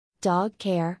Dog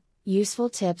care, useful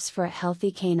tips for a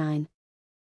healthy canine.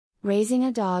 Raising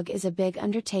a dog is a big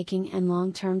undertaking and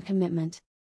long-term commitment.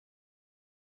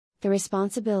 The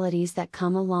responsibilities that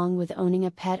come along with owning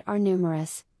a pet are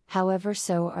numerous, however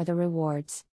so are the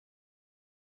rewards.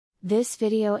 This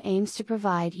video aims to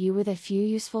provide you with a few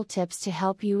useful tips to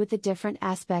help you with the different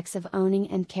aspects of owning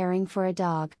and caring for a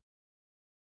dog.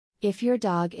 If your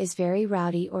dog is very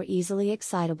rowdy or easily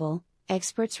excitable,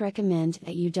 experts recommend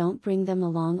that you don't bring them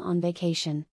along on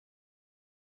vacation.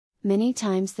 Many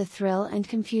times the thrill and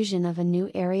confusion of a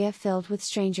new area filled with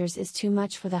strangers is too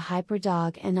much for the hyper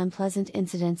dog and unpleasant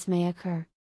incidents may occur.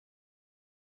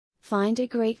 Find a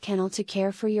great kennel to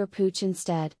care for your pooch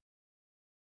instead.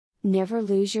 Never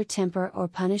lose your temper or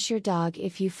punish your dog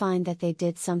if you find that they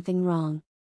did something wrong.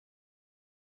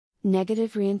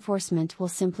 Negative reinforcement will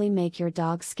simply make your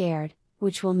dog scared,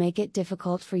 which will make it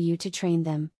difficult for you to train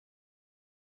them.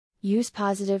 Use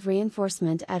positive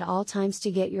reinforcement at all times to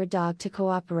get your dog to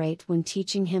cooperate when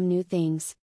teaching him new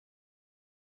things.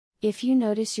 If you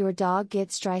notice your dog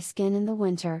gets dry skin in the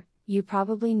winter, you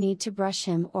probably need to brush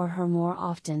him or her more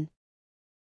often.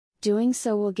 Doing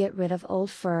so will get rid of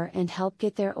old fur and help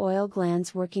get their oil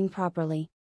glands working properly.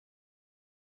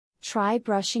 Try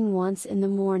brushing once in the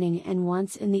morning and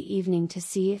once in the evening to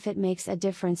see if it makes a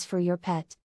difference for your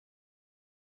pet.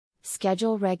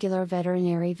 Schedule regular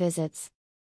veterinary visits.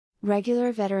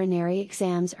 Regular veterinary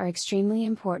exams are extremely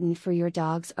important for your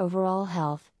dog's overall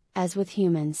health. As with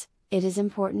humans, it is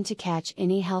important to catch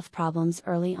any health problems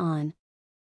early on.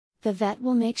 The vet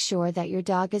will make sure that your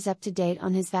dog is up to date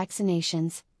on his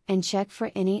vaccinations, and check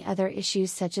for any other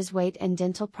issues such as weight and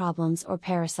dental problems or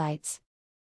parasites.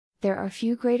 There are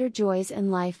few greater joys in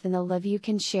life than the love you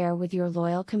can share with your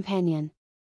loyal companion.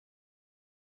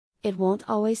 It won't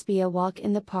always be a walk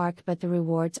in the park, but the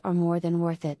rewards are more than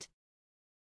worth it.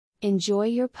 Enjoy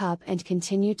your pup and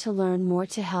continue to learn more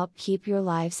to help keep your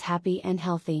lives happy and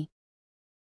healthy.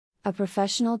 A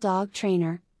professional dog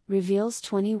trainer reveals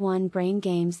 21 brain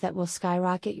games that will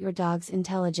skyrocket your dog's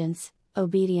intelligence,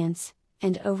 obedience,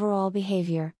 and overall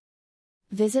behavior.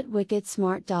 Visit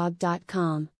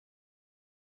wickedsmartdog.com.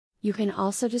 You can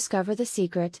also discover the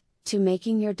secret to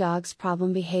making your dog's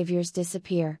problem behaviors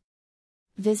disappear.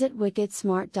 Visit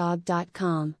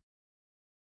wickedsmartdog.com.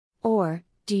 Or,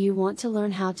 do you want to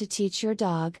learn how to teach your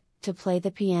dog to play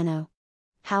the piano?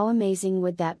 How amazing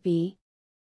would that be?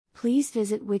 Please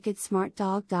visit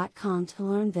wickedsmartdog.com to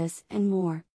learn this and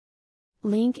more.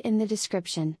 Link in the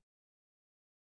description.